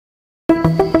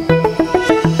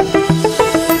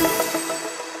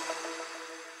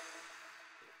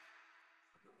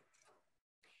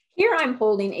I'm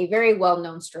holding a very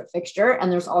well-known strip fixture,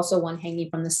 and there's also one hanging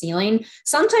from the ceiling.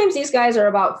 Sometimes these guys are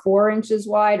about 4 inches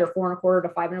wide, or 4 1/4 to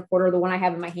 5 1/4. The one I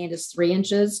have in my hand is 3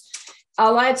 inches.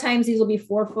 A lot of times these will be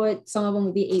 4 foot. Some of them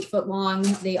will be 8 foot long.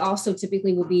 They also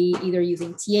typically will be either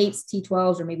using T8s,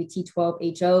 T12s, or maybe T12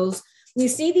 HOs. We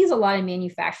see these a lot in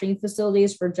manufacturing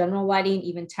facilities for general lighting,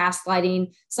 even task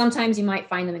lighting. Sometimes you might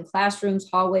find them in classrooms,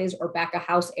 hallways, or back of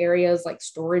house areas like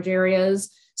storage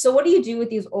areas. So what do you do with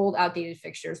these old outdated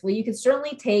fixtures? Well, you can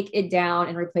certainly take it down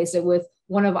and replace it with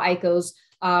one of EiKO's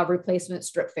replacement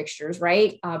strip fixtures,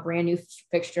 right? Brand new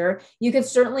fixture. You could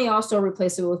certainly also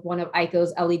replace it with one of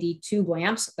EiKO's LED tube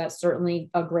lamps. That's certainly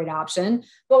a great option.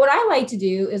 But what I like to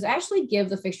do is actually give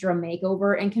the fixture a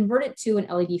makeover and convert it to an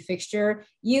LED fixture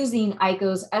using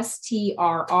EiKO's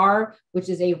STR-R, which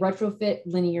is a retrofit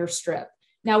linear strip.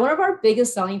 Now, one of our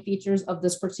biggest selling features of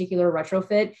this particular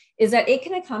retrofit is that it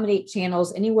can accommodate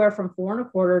channels anywhere from 4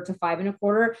 1/4 to 5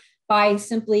 1/4 by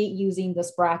simply using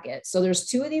this bracket. So there's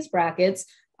 2 of these brackets,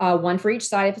 one for each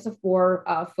side if it's a 4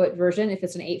 foot version. If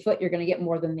it's an 8 foot, you're going to get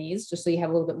more than these, just so you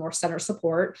have a little bit more center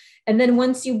support. And then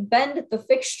once you bend the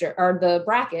fixture or the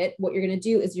bracket, what you're going to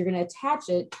do is you're going to attach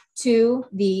it to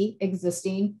the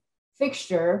existing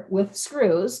fixture with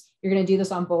screws. You're going to do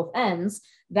this on both ends.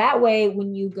 That way,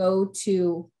 when you go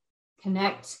to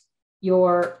connect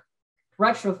your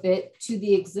retrofit to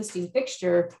the existing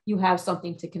fixture, you have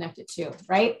something to connect it to,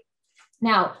 right?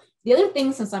 Now, the other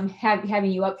thing, since I'm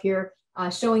having you up here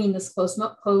showing you this close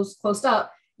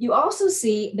up, you also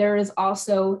see there is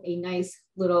also a nice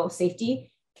little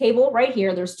safety cable right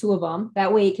here. There's 2 of them.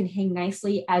 That way it can hang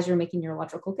nicely as you're making your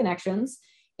electrical connections.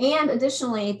 And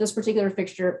additionally, this particular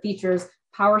fixture features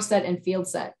power set and field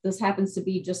set. This happens to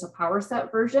be just a power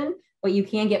set version, but you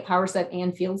can get power set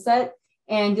and field set.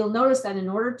 And you'll notice that in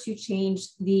order to change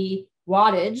the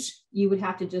wattage, you would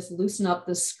have to just loosen up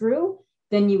the screw.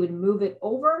 Then you would move it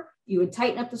over. You would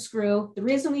tighten up the screw. The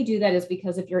reason we do that is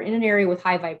because if you're in an area with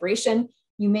high vibration,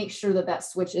 you make sure that that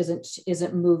switch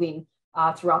isn't moving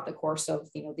throughout the course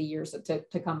of the years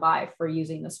to come by for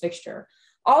using this fixture.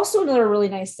 Also, another really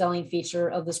nice selling feature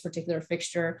of this particular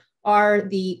fixture are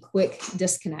the quick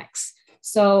disconnects.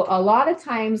 So a lot of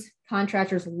times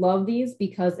contractors love these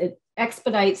because it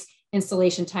expedites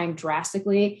installation time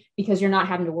drastically, because you're not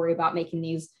having to worry about making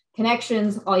these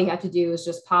connections. All you have to do is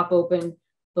just pop open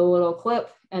the little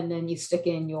clip and then you stick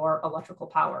in your electrical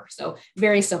power. So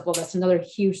very simple. That's another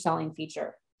huge selling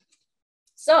feature.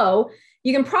 So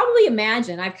you can probably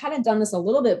imagine, I've kind of done this a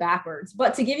little bit backwards,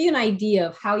 but to give you an idea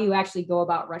of how you actually go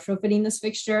about retrofitting this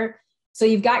fixture. So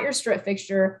you've got your strip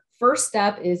fixture. First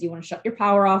step is you want to shut your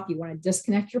power off. You want to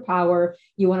disconnect your power.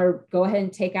 You want to go ahead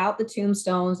and take out the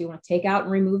tombstones. You want to take out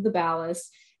and remove the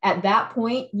ballast. At that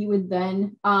point, you would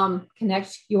then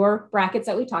connect your brackets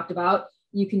that we talked about.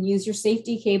 You can use your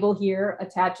safety cable here,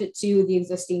 attach it to the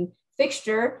existing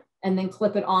fixture, and then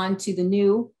clip it on to the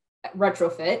new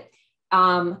retrofit.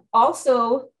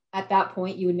 Also, at that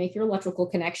point, you would make your electrical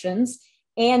connections.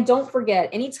 And don't forget,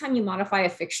 anytime you modify a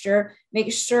fixture,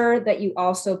 make sure that you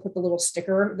also put the little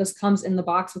sticker. This comes in the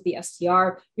box with the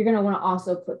STR. You're going to want to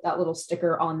also put that little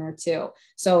sticker on there too.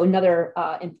 So another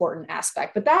important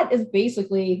aspect. But that is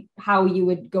basically how you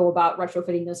would go about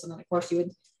retrofitting this. And then, of course,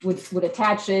 you would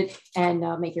attach it and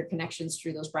make your connections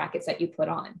through those brackets that you put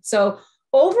on. So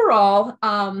overall,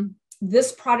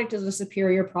 this product is a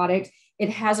superior product. It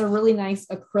has a really nice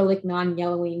acrylic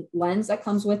non-yellowing lens that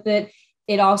comes with it.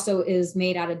 It also is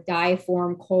made out of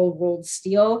die-form cold rolled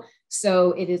steel,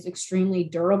 so it is extremely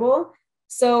durable.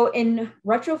 So in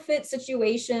retrofit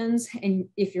situations, and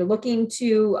if you're looking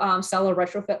to sell a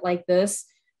retrofit like this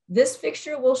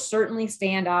fixture will certainly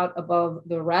stand out above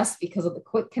the rest because of the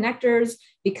quick connectors,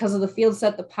 because of the field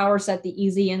set, the power set, the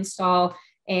easy install,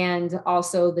 and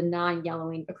also the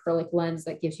non-yellowing acrylic lens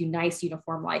that gives you nice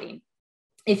uniform lighting.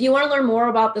 If you want to learn more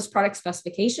about this product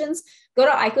specifications, go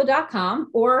to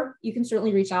eiko.com, or you can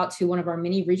certainly reach out to one of our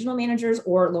many regional managers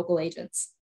or local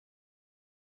agents.